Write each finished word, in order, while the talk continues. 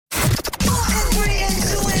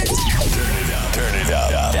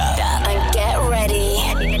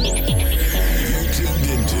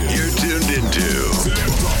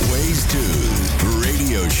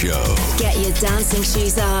Show. Get your dancing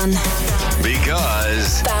shoes on.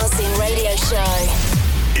 Because Bouncing Radio Show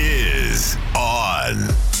is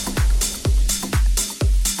on.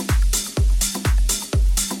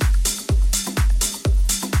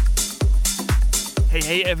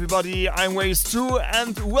 Hey everybody, I'm Waze2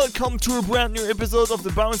 and welcome to a brand new episode of the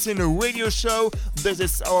Bouncing Radio Show. This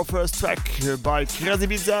is our first track by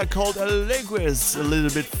Krasibiza called Alegres, a little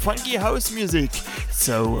bit funky house music.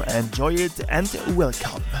 So enjoy it and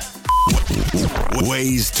welcome.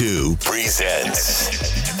 Waze2 presents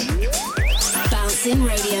Bouncing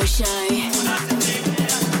Radio Show.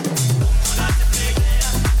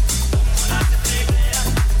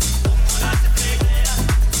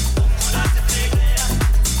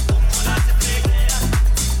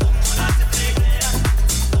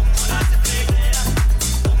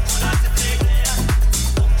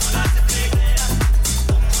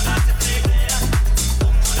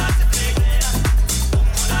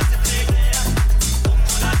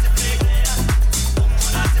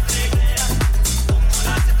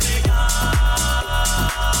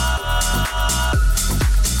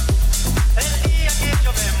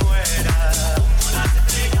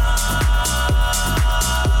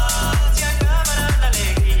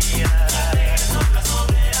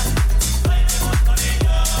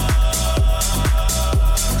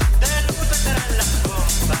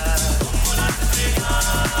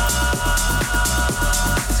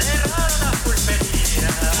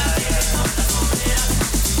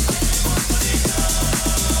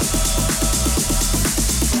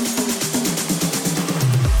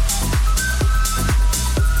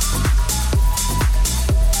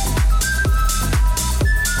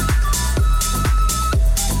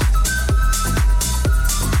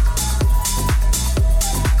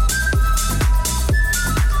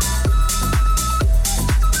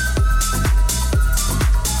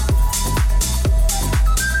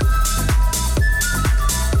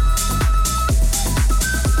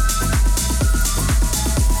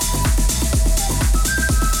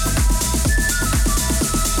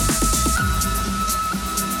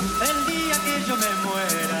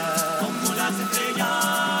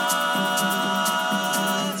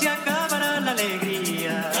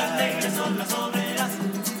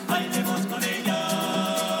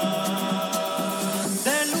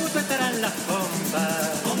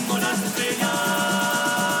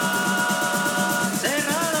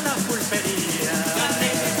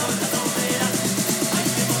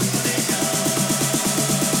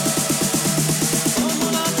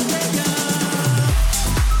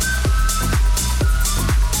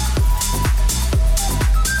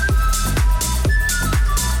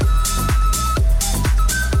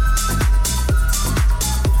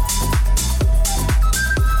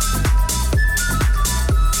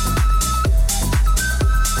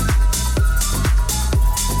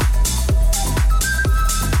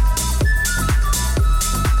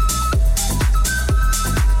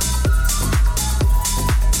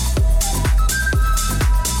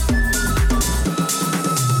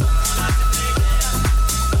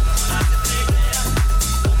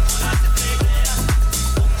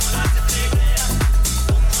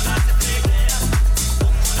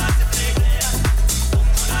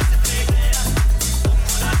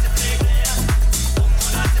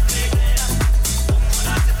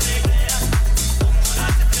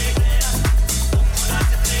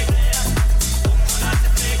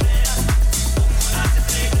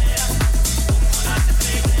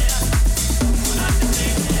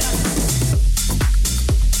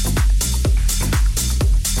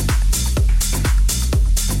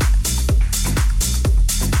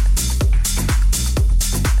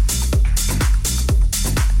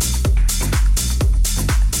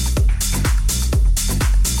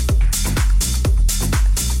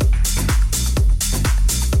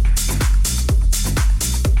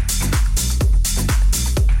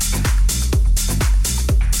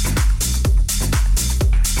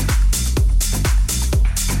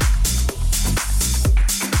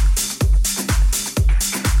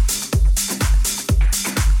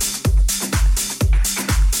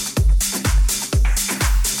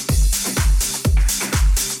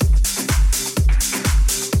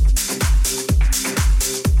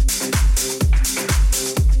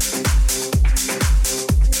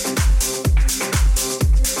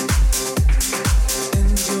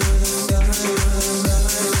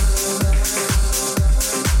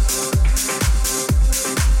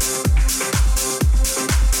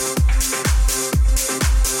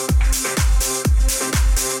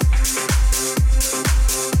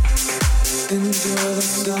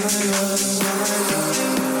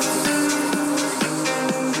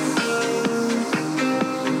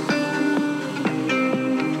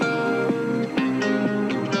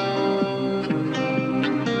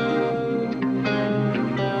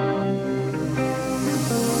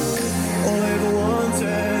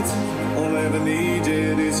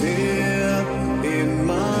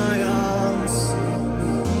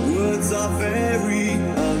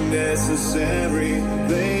 unnecessary.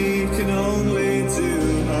 They can only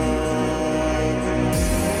do harm.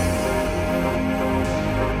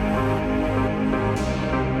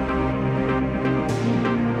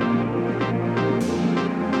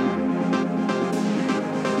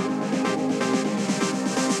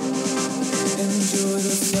 Enjoy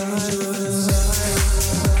the silence.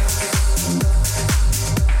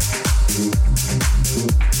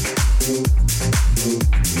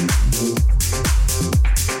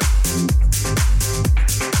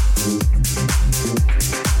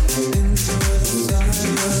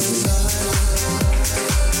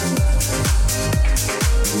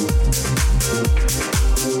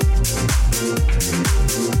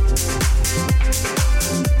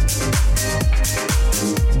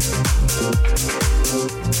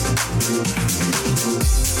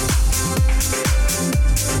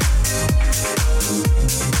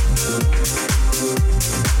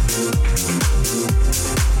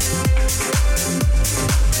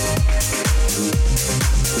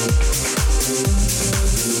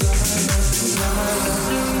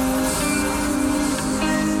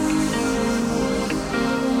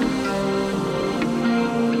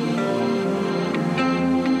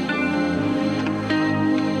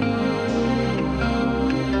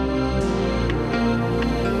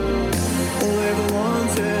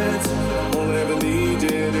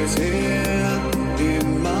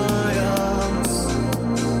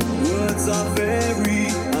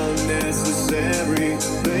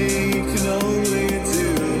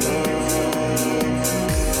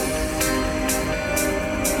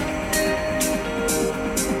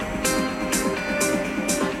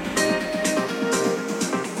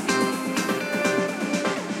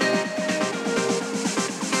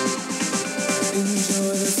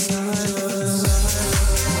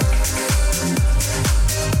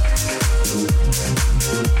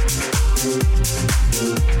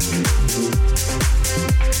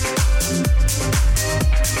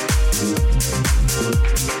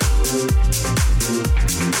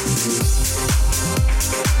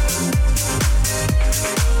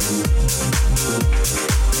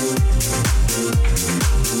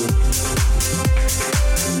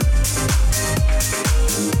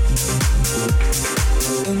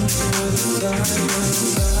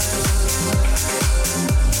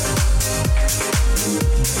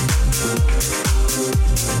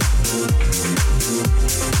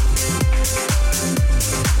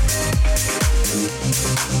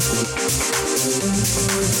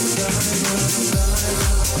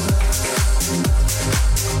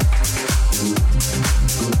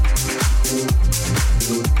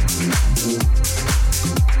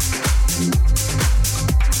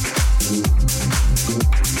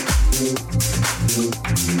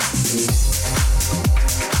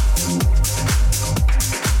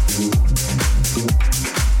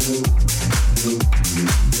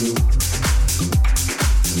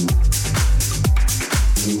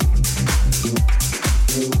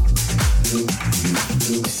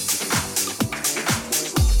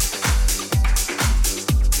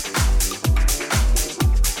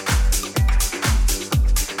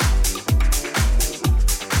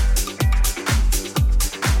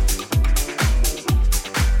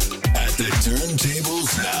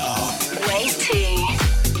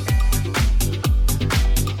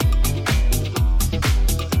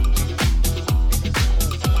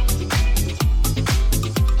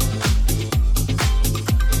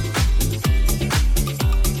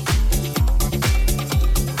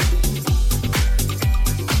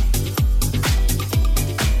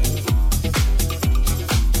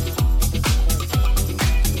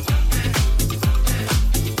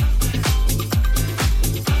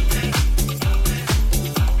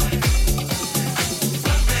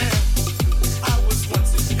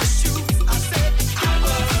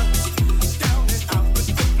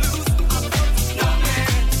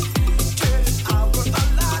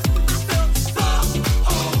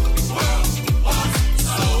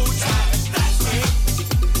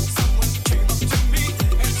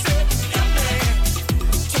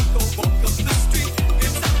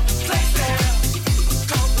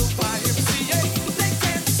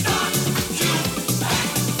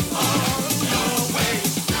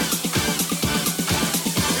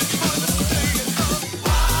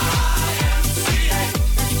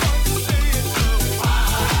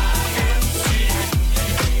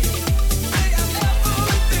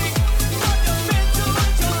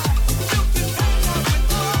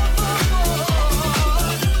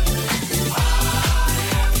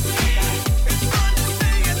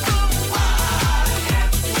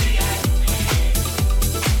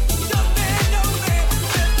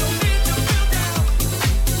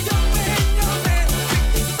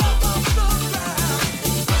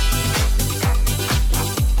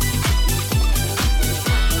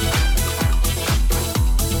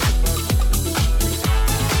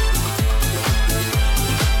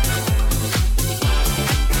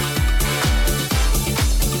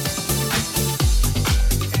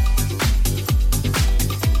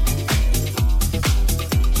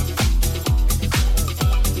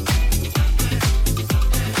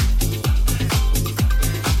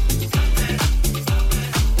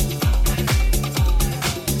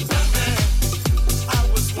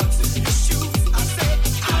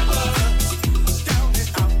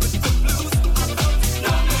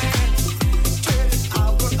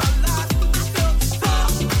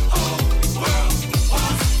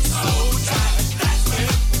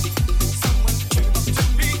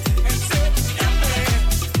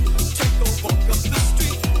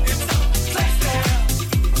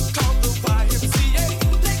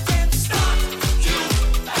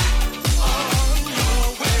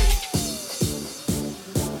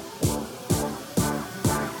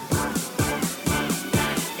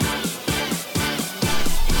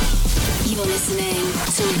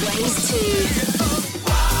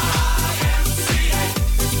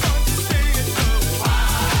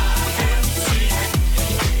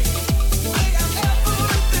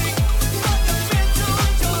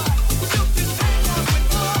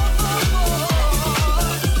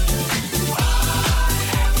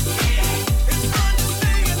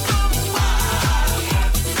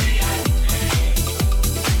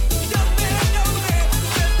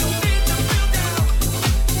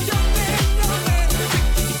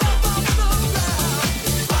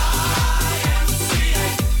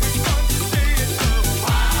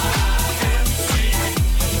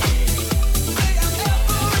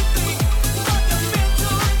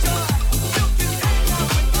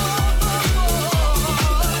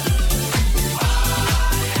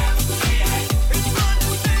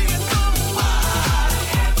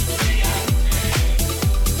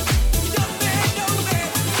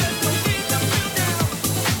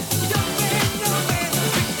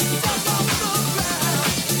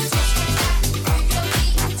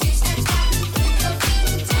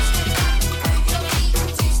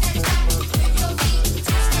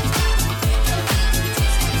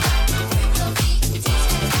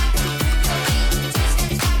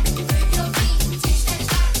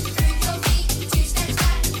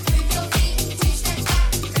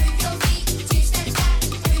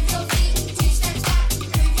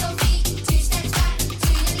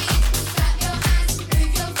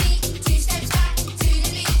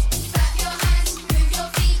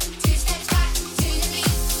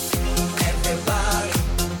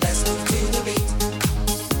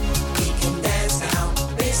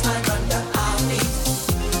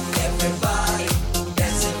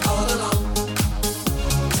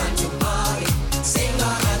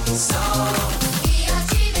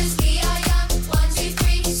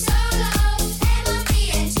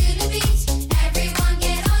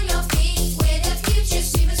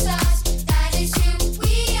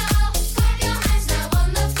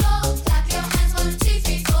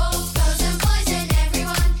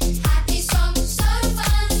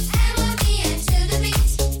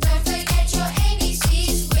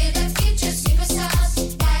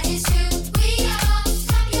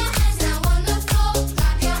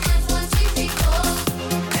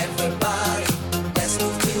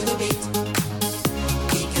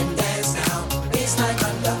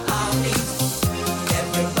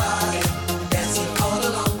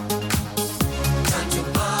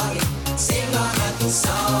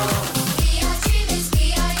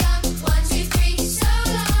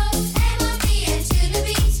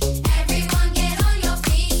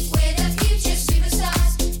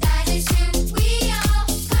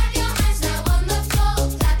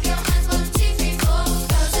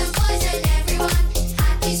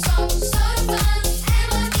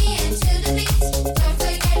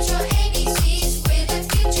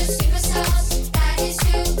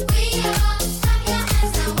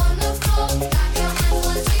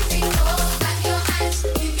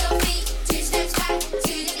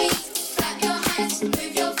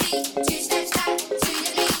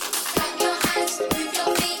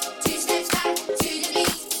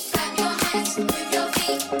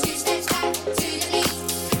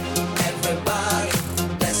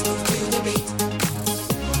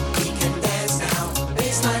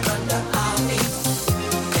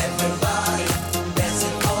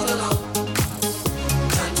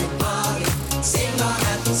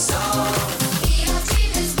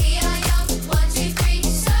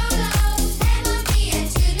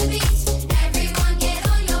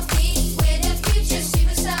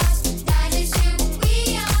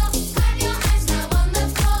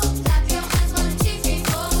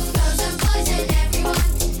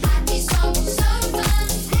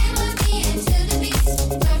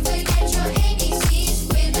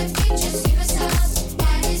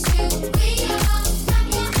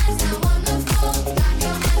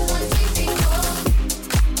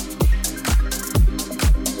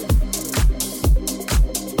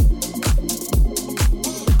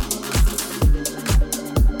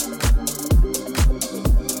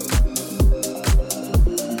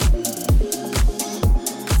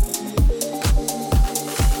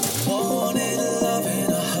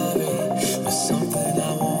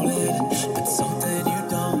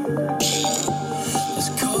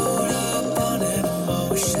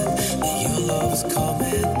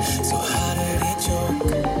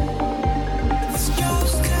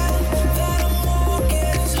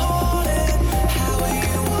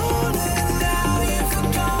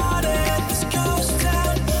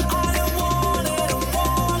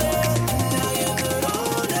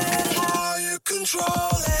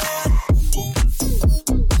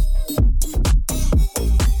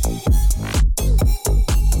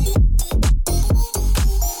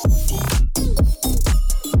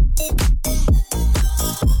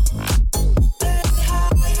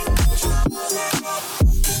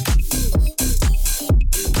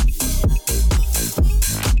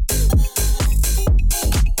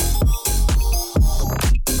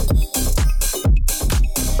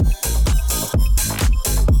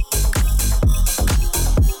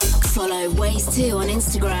 Ways2 on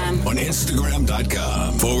Instagram. On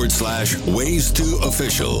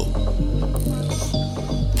Instagram.com/Ways2Official.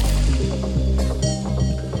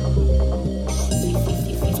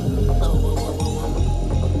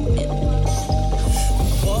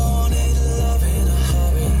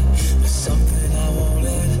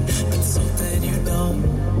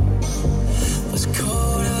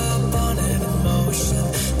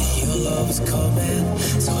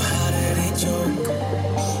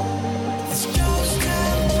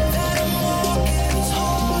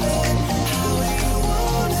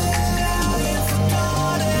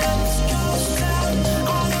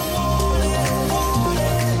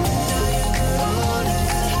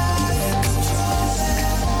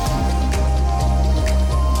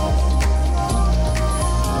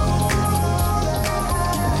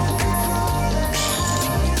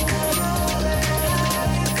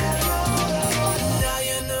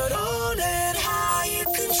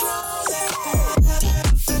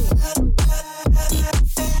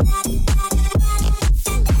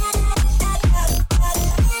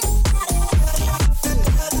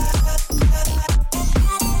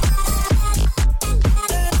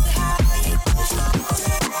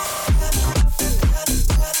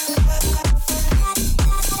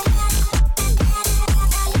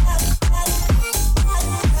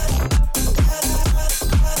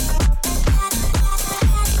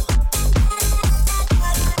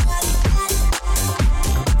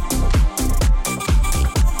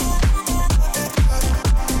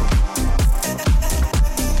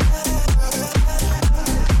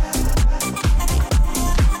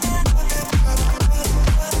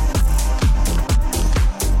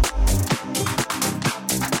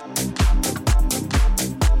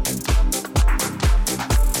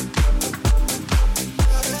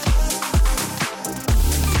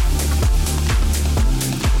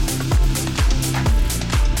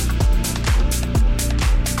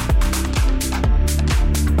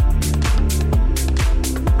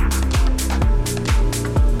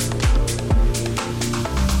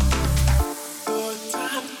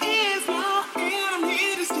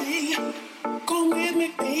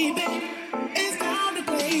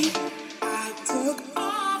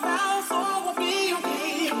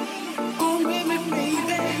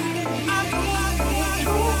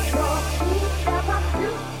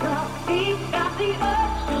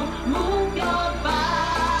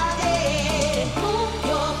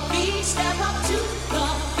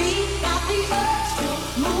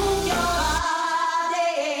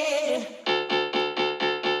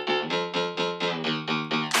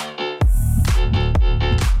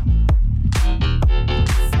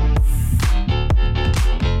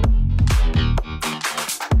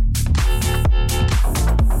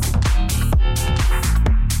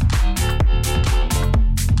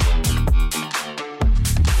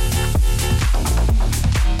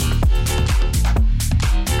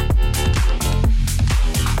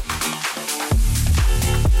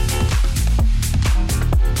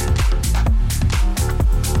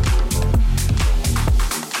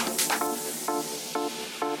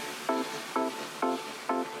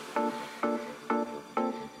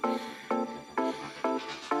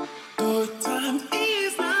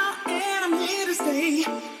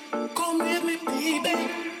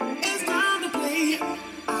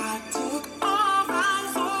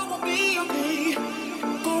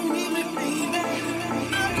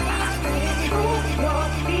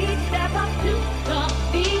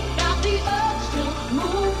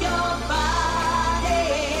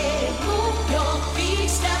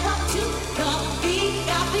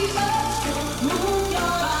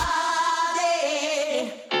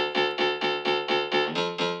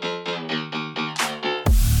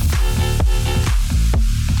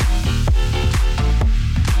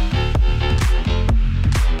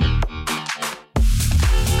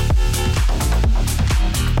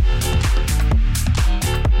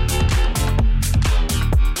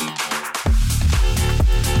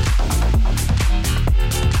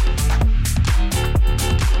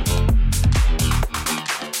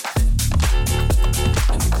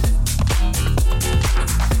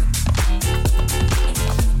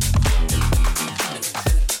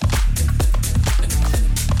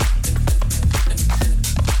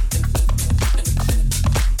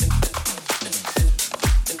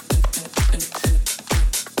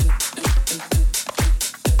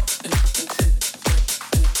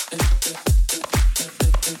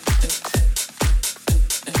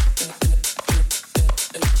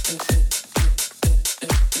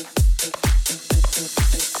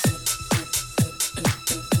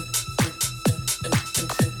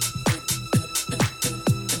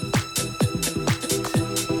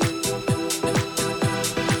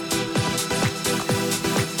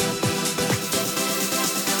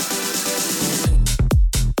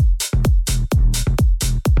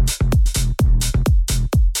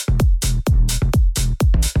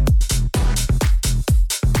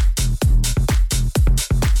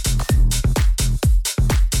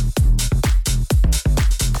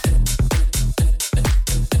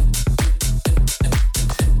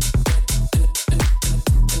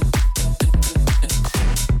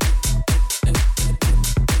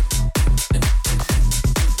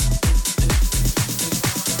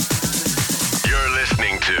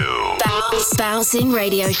 Bouncing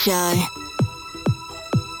Radio Show.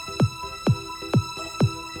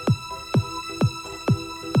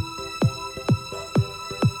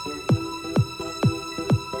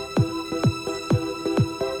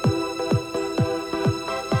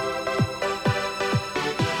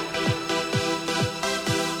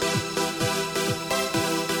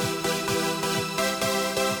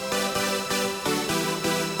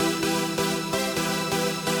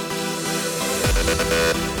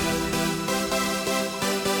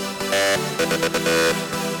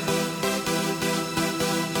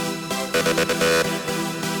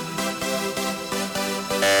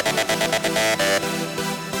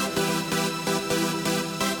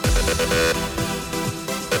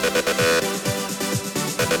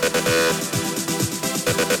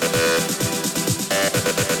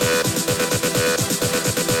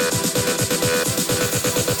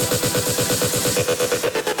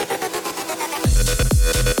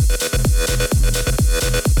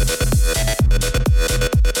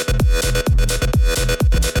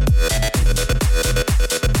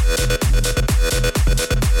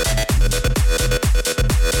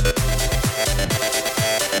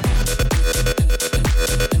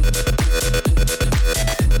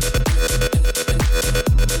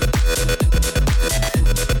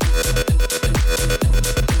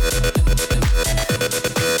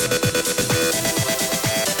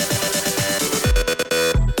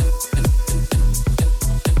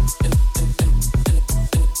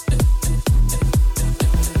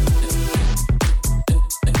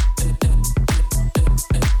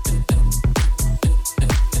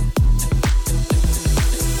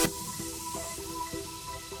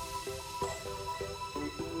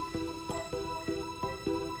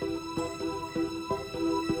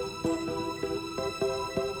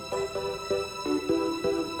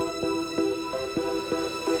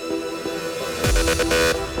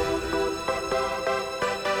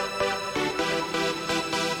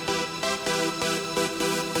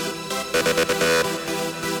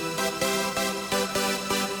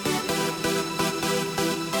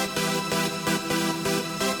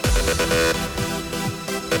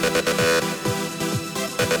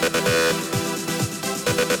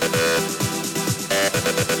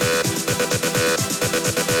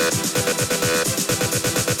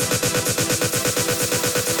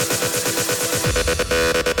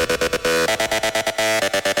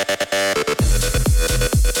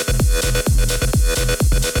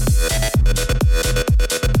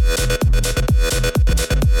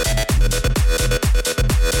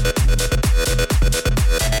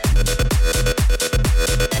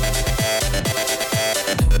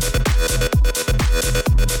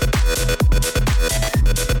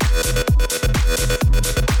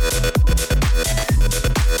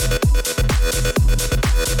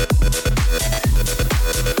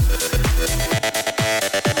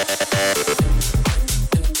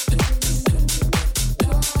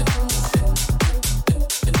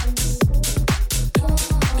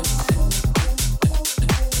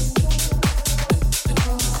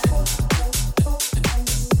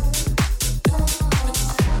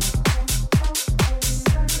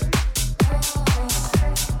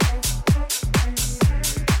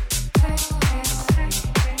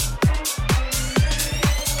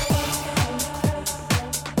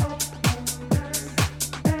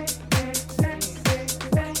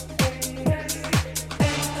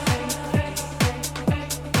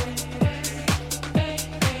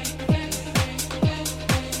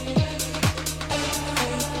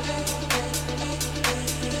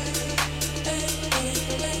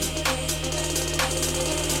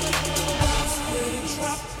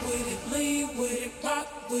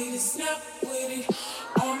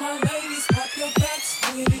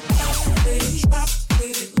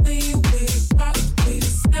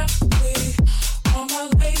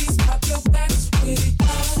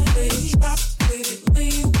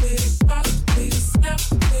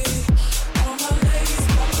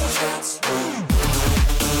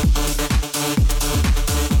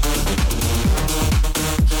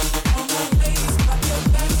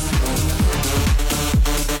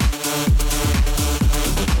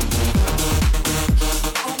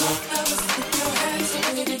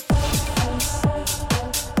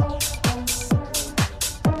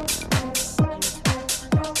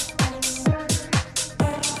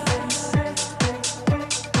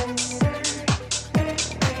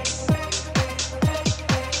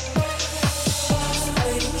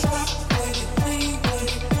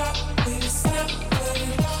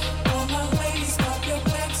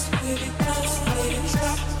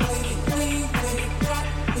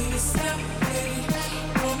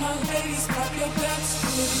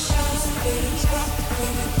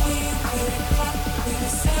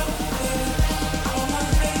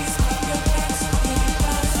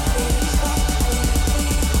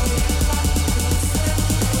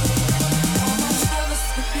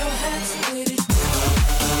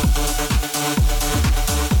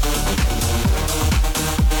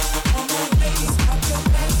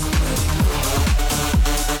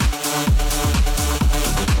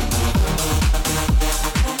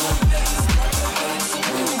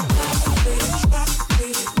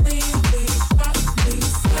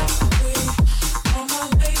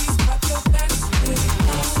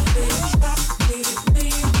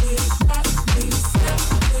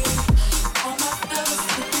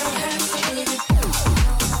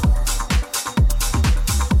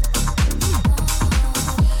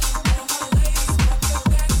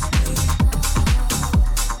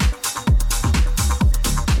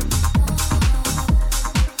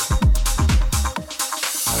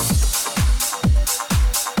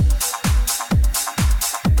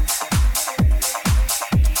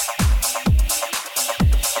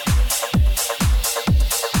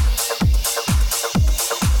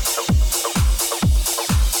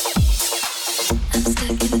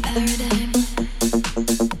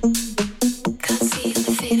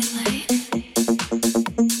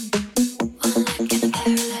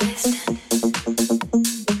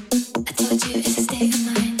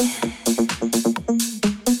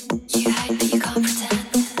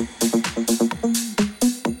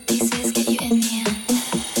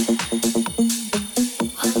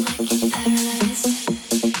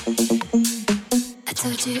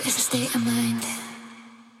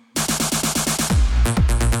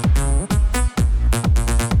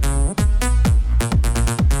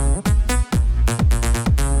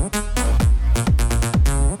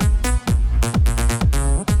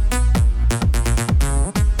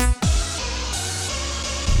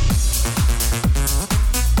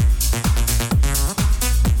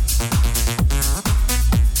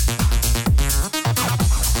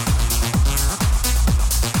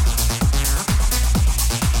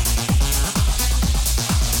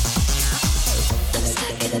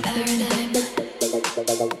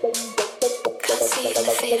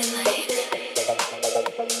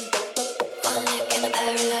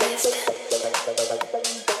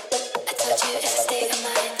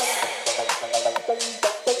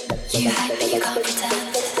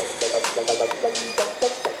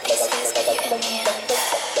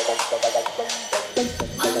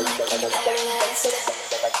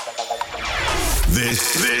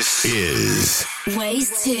 This is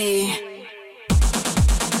Ways 2.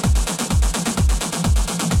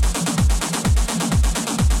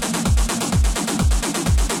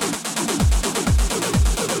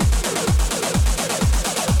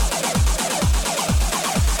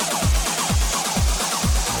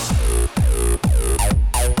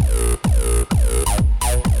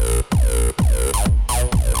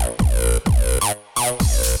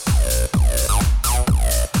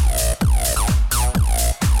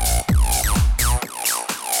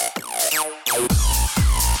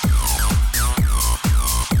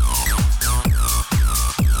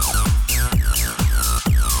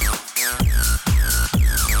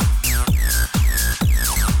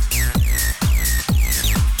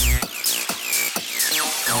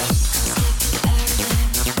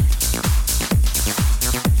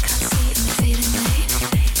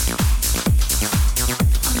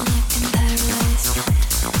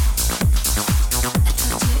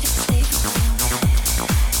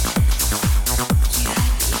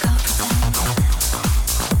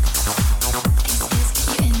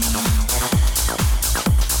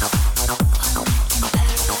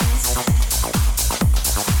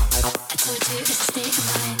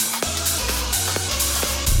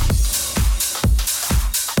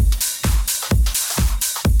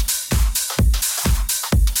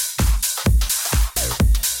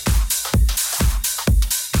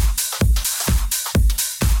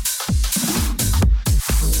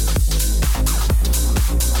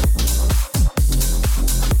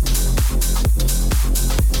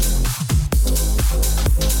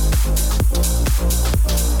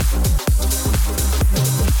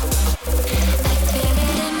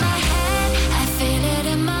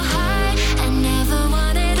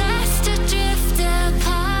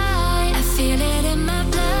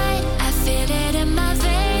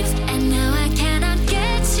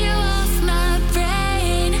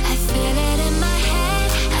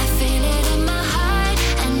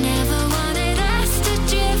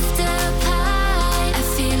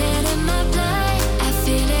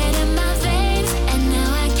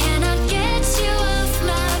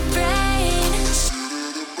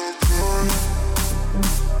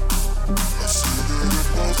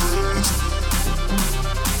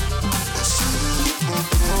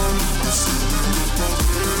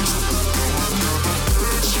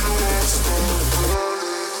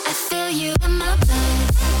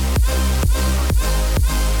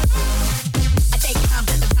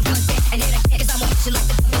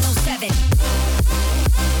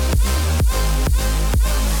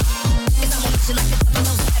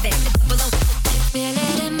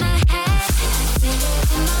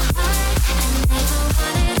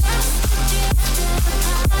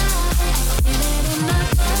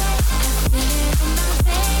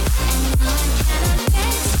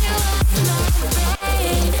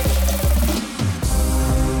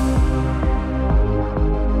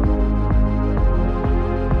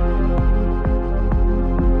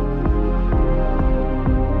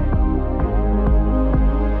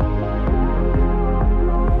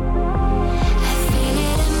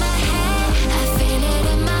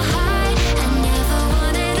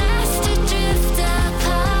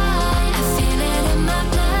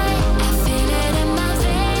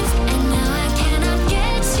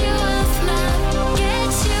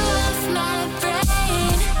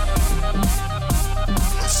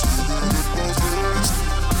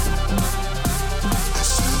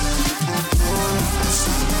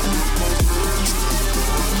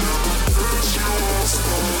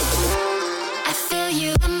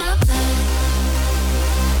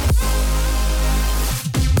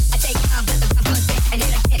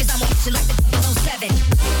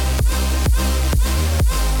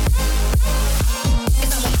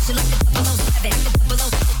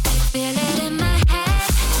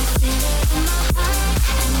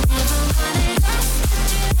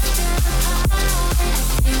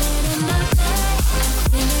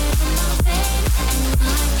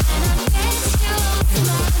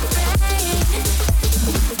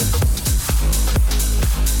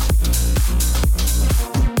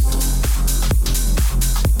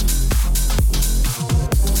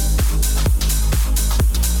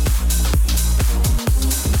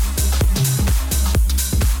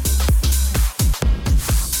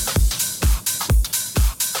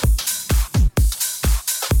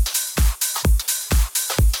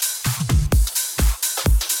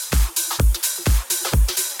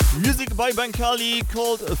 track by Bankali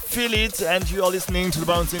called Feel It, and you are listening to the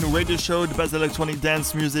Bouncing Radio Show, the best electronic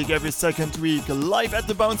dance music every second week, live at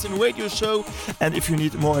the Bouncing Radio Show. And if you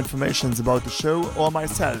need more information about the show or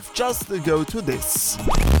myself, just go to this.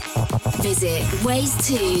 Visit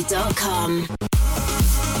ways2.com.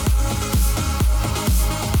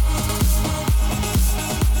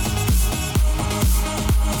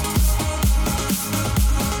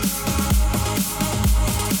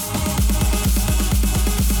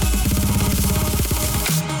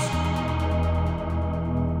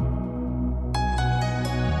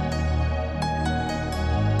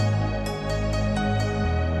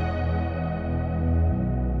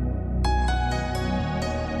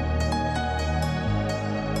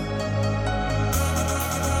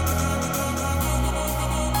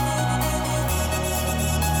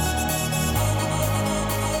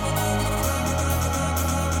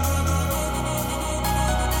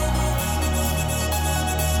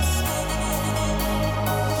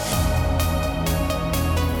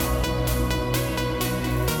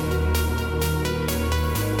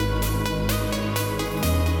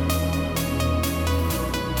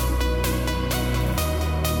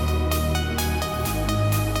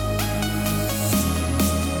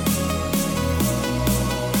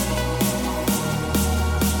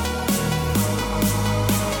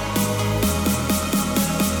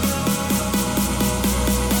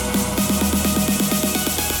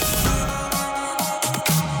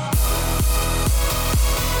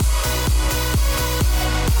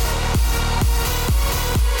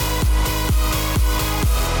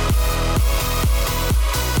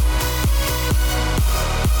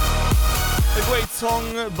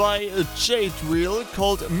 Song by Jade Wheel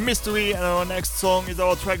called Mystery, and our next song is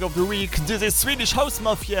our track of the week. This is Swedish House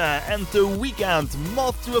Mafia and The Weeknd,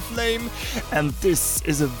 Moth to a Flame, and this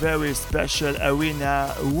is a very special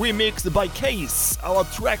arena remix by Case, our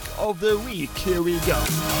track of the week. Here we go.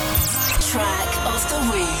 Track of the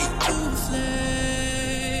week.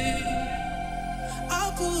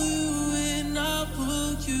 I'll pull you in, I'll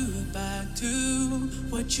pull you back to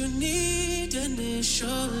what you need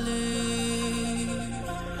initially.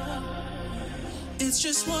 It's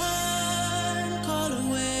just one call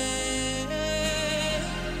away,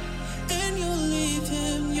 and you'll leave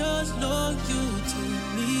him, you're loyal to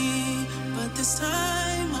me. But this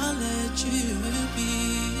time I'll let you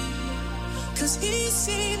be, 'cause he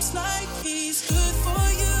seems like he's good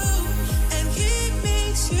for you, and he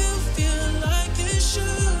makes you feel like you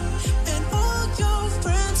should. And all your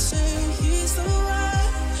friends say he's the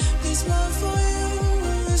right, his love for you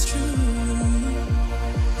is true.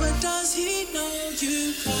 But does he know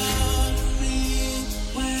you call me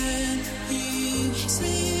when he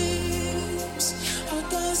sleeps? Or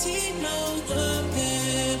does he know the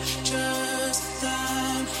pictures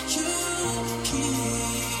that you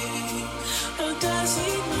keep? Or does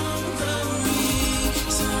he know the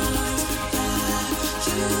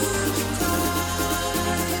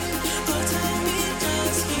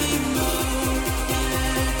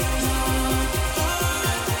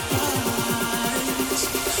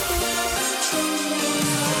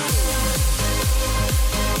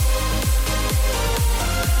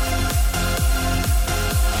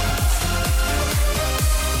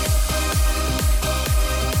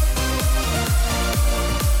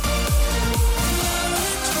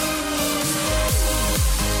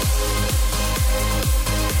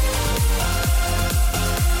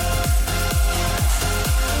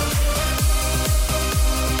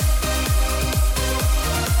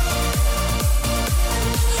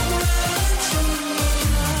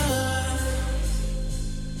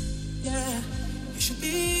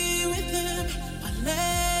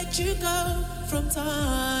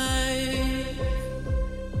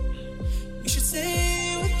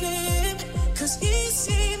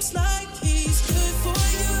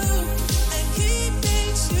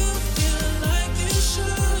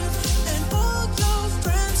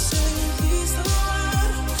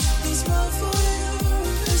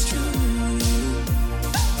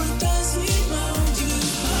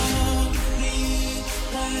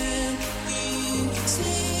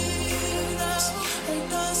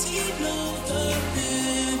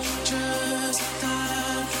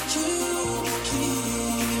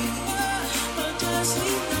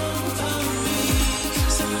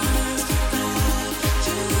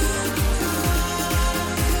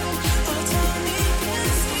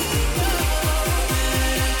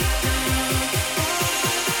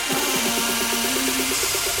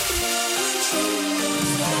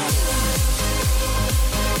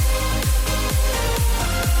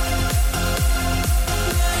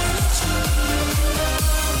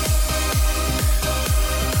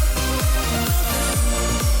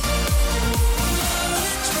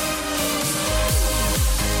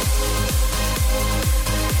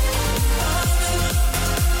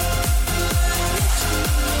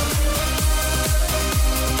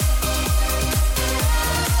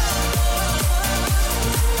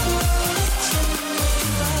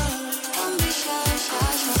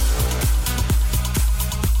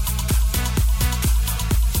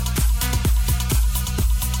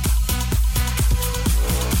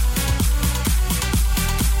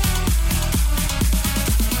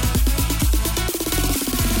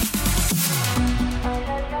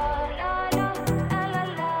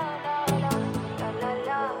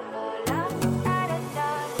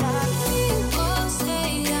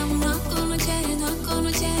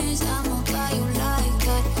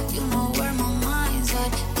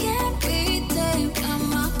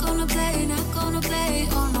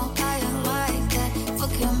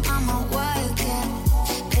I'm a wildcat.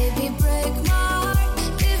 Baby, break my heart.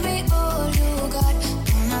 Give me all you got.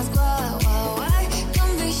 Don't ask why.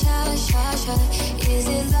 Don't be shy, shy, shy. Is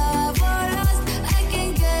it love or lust? I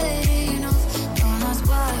can't get enough. Don't ask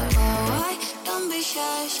why. Don't be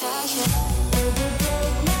shy, shy, shy. Baby,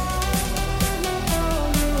 break my heart. Give me all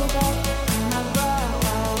you got. Don't ask why.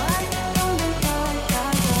 Don't be shy,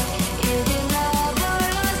 shy, shy. Is it love or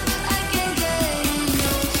lust? I can't get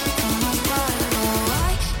enough. Don't ask why.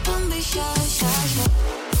 Don't be shy, shy, shy.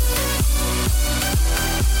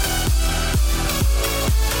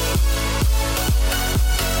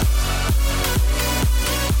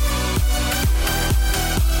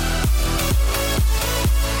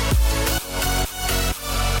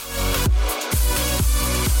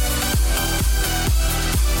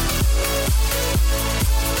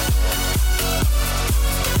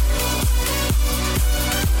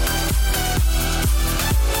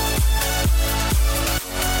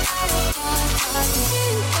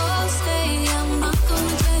 People say I'm not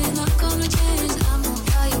gonna change, not gonna change. I'm not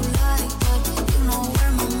how you like, but you know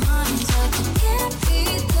where my mind's at. Can't be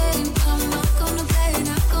tamed, I'm not gonna play,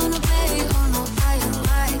 not gonna play. Oh no, I ain't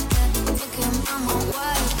like that. Thinking I'm a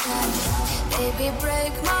wildcat. Baby,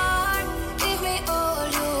 break my heart, give me all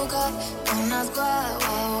you got. Don't ask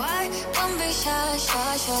why. Don't be shy,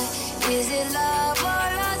 shy, shy. Is it love or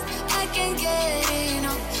lust? I can't get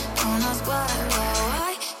enough. Don't ask why.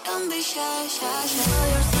 Don't be shy, shy, shy. Oh,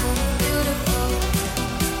 you're so beautiful.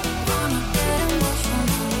 Wanna get emotional.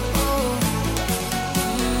 Oh,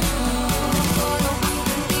 don't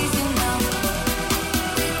be easy now.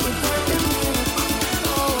 We could work a miracle.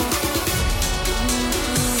 Oh,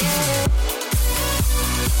 yeah.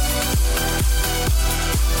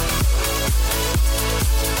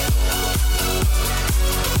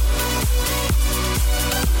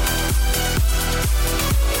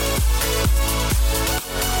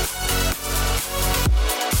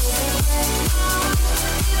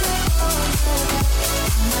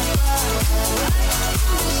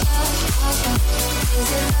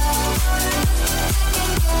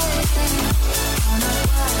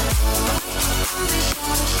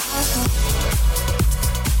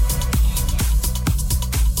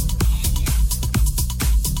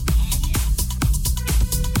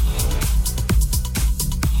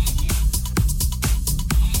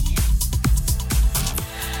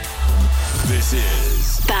 This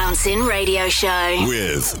is Bouncing Radio Show.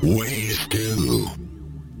 with Ways 2.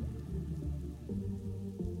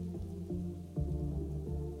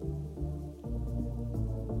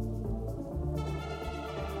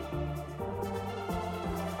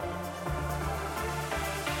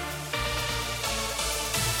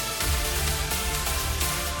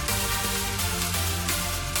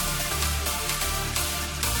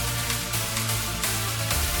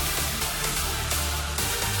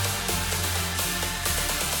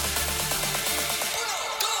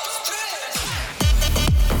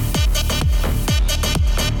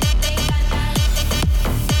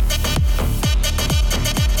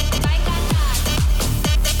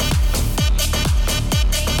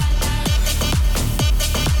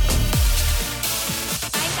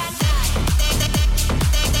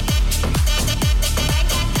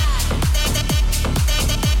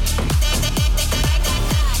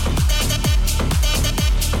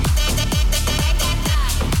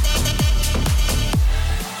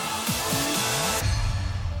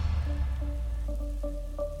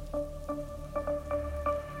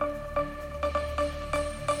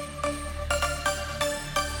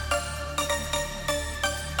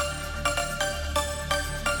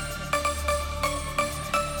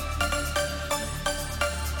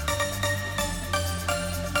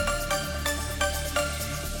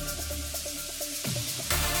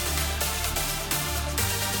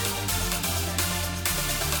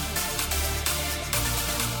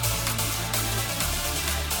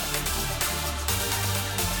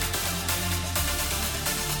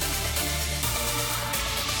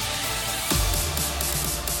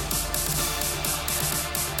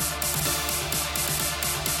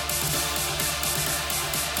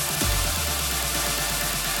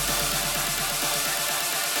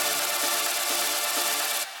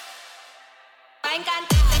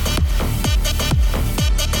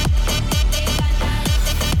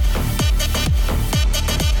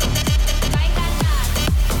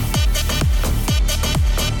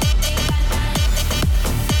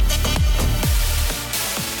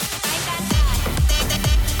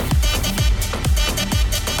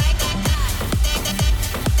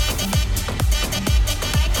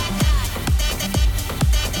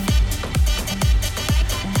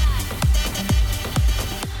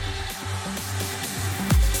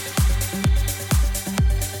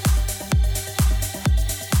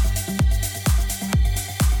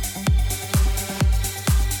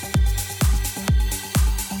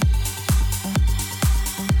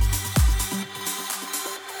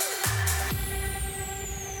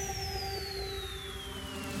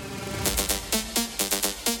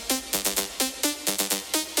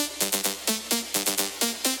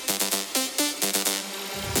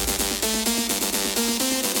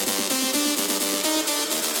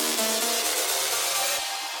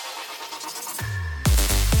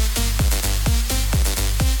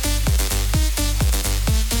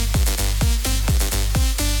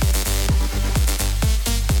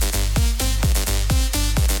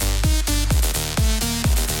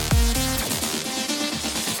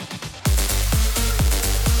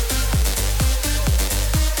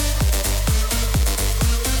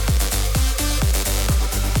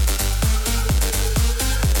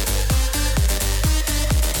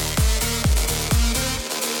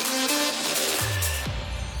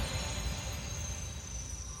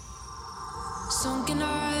 sunken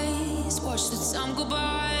eyes, watch the time go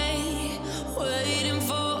by, waiting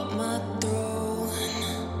for my throne.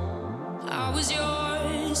 I was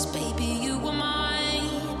yours, baby, you were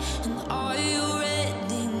mine, and are you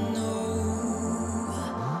ready? No.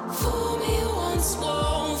 Fool me once,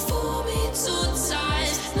 won't fool me 2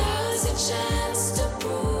 times. Now's your chance to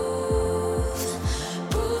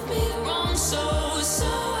prove me wrong, so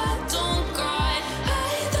I don't cry.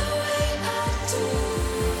 Either way I do.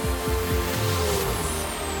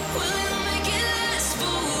 Will you make it last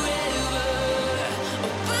forever, or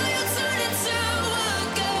will you turn into a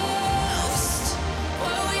ghost?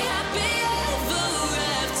 Were we happy ever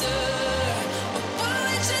after, or were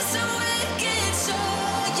we just a wicked show?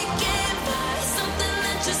 You can't buy something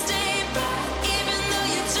that just ain't right, even though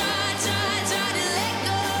you try to let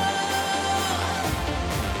go.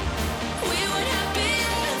 We were happy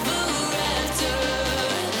ever after,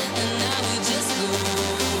 and now we just ghosts.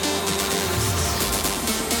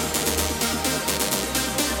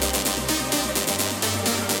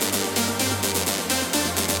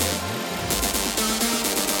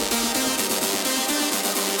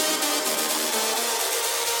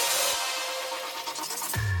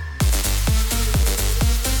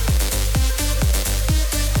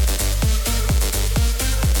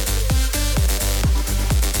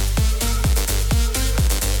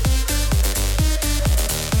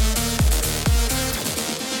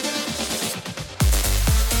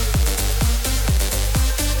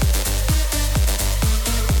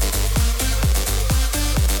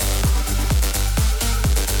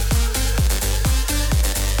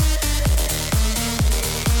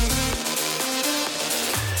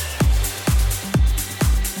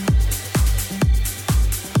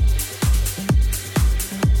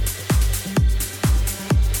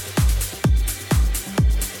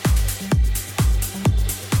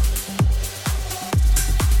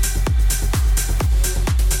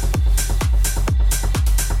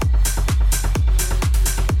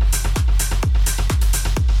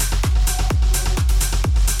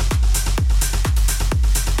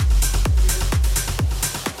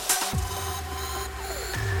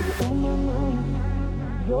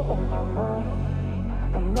 You're on my mind,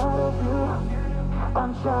 and out of you,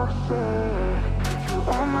 I'm toxic. You're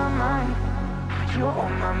on my mind, you're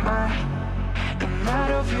on my mind, and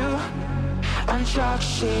out of you, I'm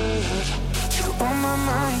toxic. You're on my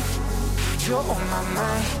mind, you're on my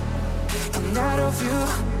mind, and out of you,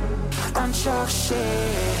 I'm toxic.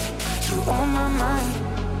 You're on my mind,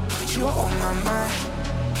 you're on my mind,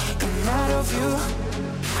 and out of you,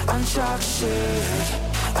 I'm toxic.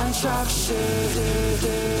 I'm toxic.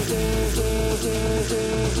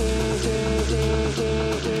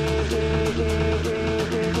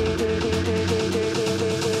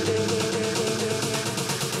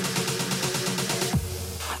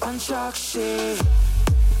 I'm toxic.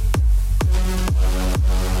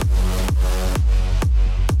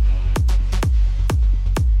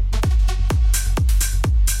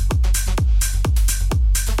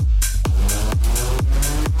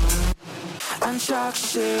 I'm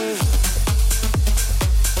toxic.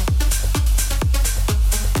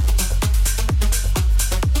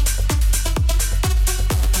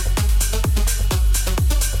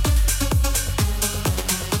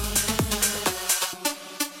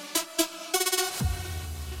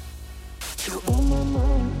 You're on my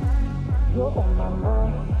mind, you're on my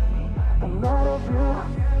mind, and out of you,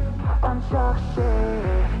 I'm toxic.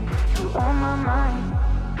 You're on my mind,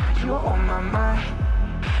 you're on my mind,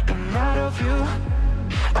 and out of you,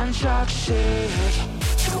 I'm toxic.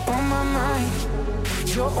 You're on my mind,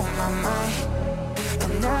 you're on my mind,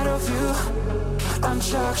 and out of you, I'm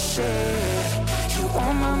toxic. You're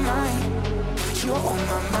on my mind, you're on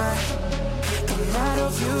my mind, and out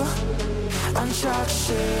of you, I'm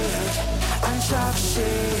toxic. I'm toxic.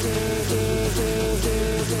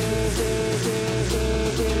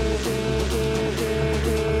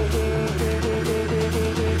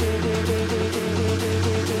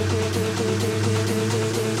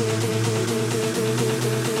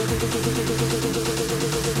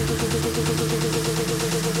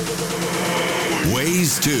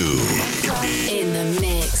 Ways to In the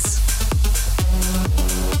mix.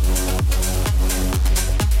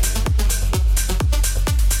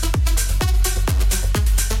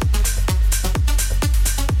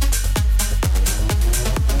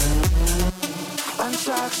 I'm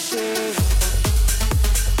toxic.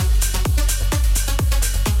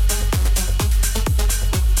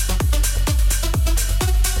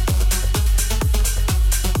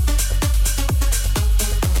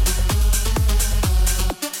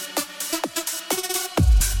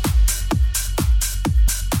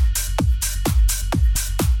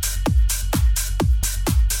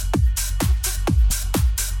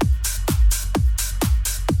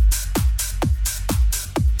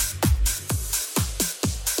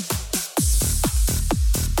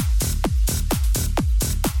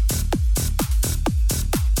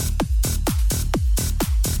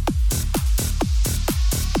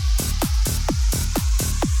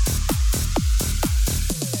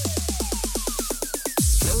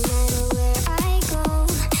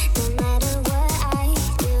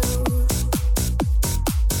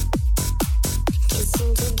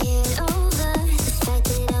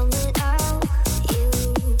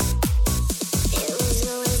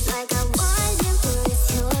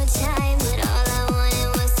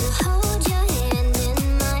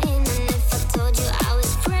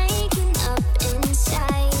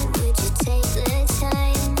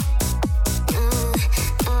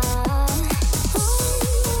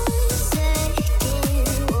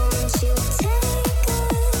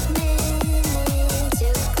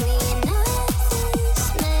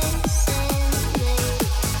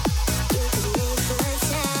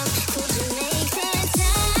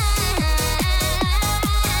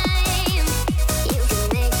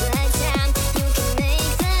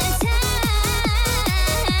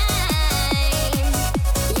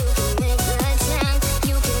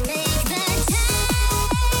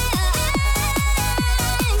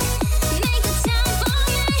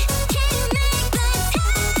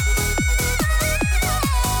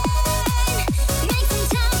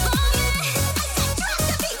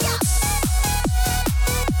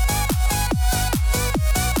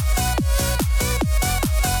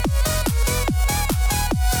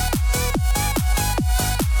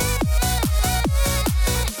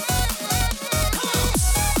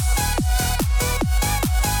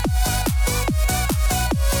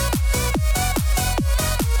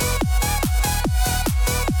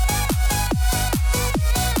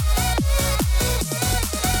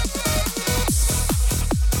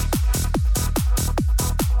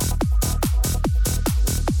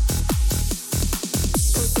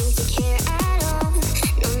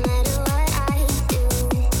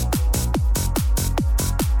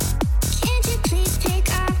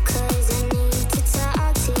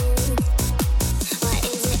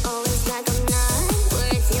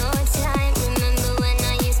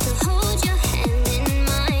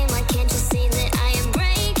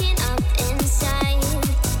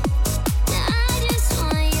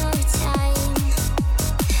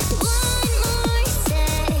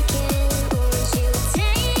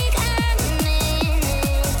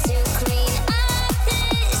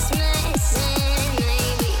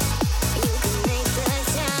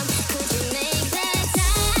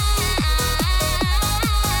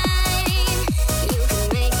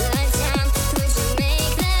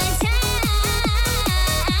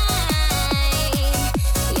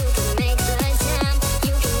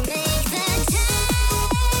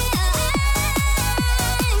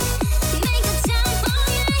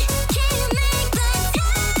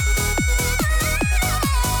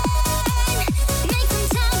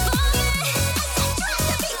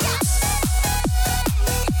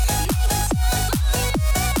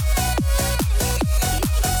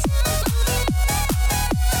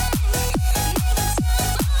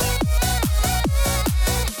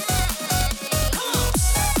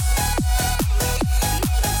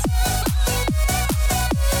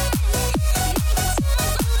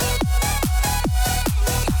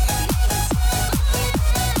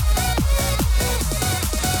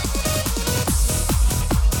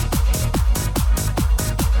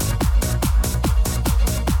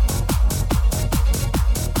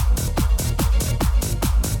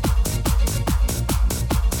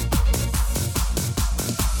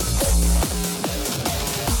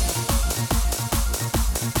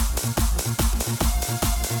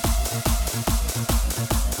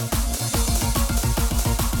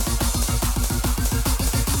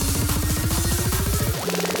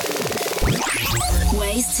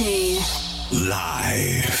 Phase 2.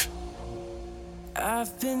 Live.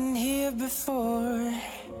 I've been here before,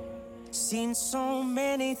 seen so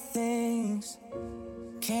many things.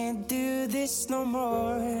 Can't do this no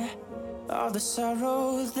more. All the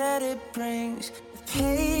sorrow that it brings, the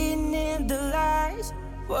pain and the lies.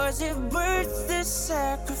 Was it worth the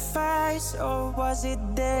sacrifice, or was it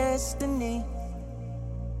destiny?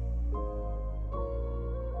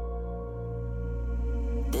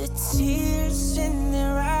 The tears in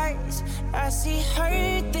their eyes, I see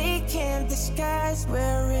hurt they can't disguise.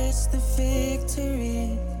 Where is the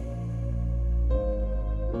victory?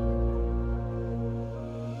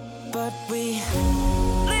 But we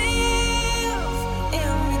live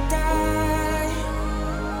and we die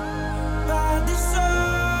by the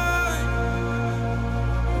sword,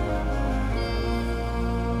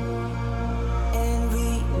 and we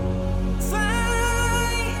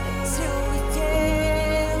fight till we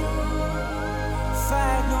can't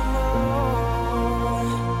fight no more.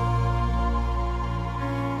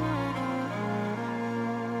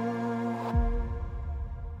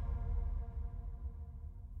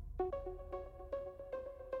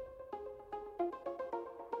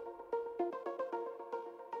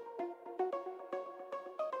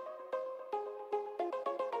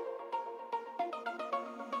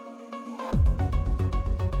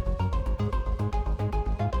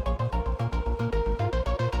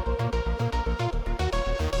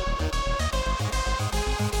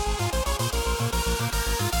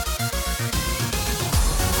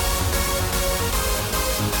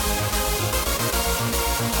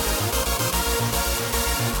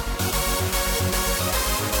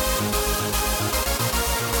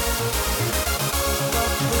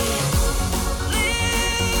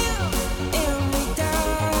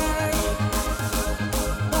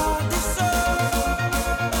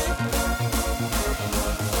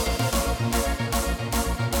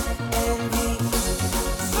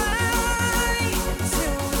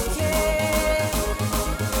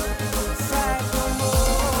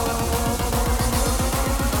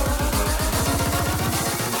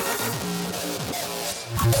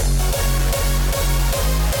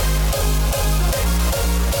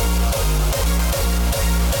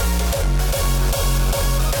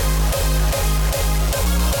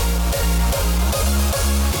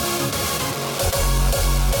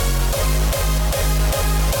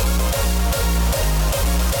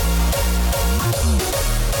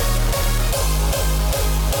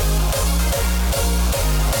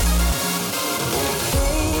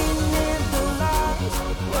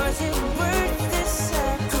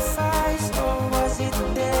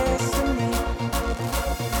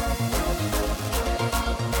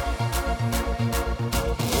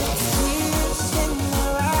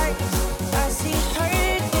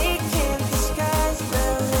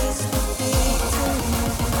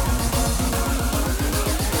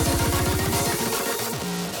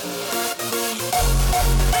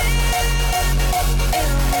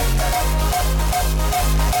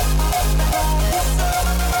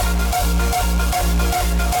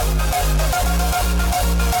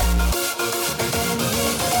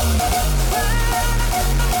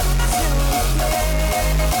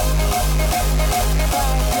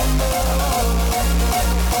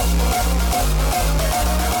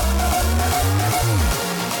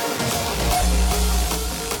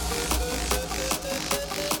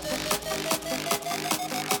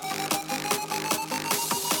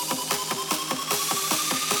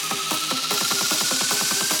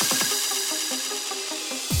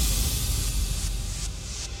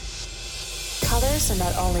 Colors are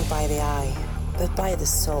not only by the eye, but by the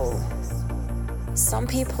soul. Some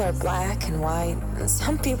people are black and white, and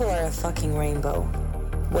some people are a fucking rainbow,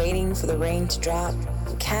 waiting for the rain to drop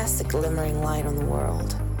and cast a glimmering light on the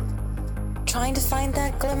world. Trying to find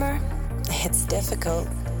that glimmer, it's difficult,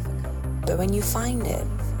 but when you find it,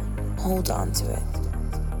 hold on to it,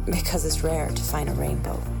 because it's rare to find a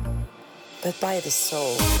rainbow, but by the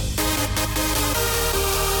soul.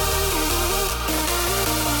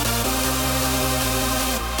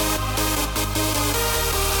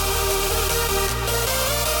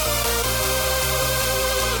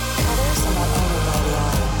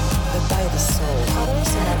 By the soul.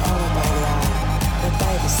 Colors are not only by the eye, but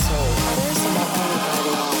by the soul. Colors are not only by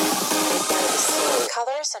the eye, but by the soul.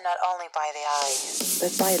 Colors are not only by the eye,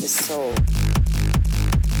 but by the soul.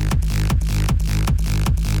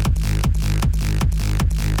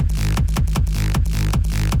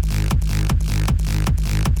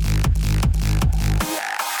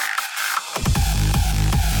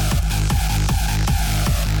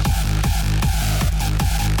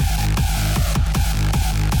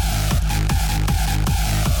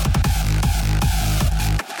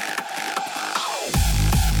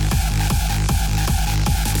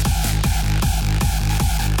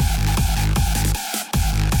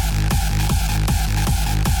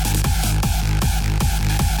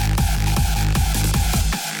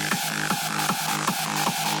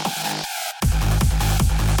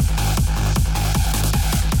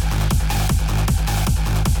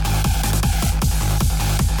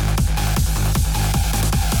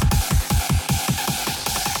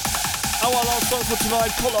 our last song for tonight,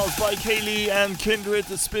 Colors by Kaylee and Kindred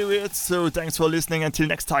Spirits. So thanks for listening. Until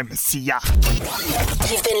next time, see ya.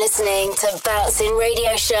 You've been listening to Bouncing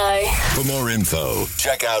Radio Show. For more info,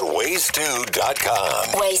 check out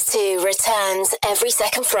ways2.com. Ways 2 returns every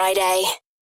second Friday.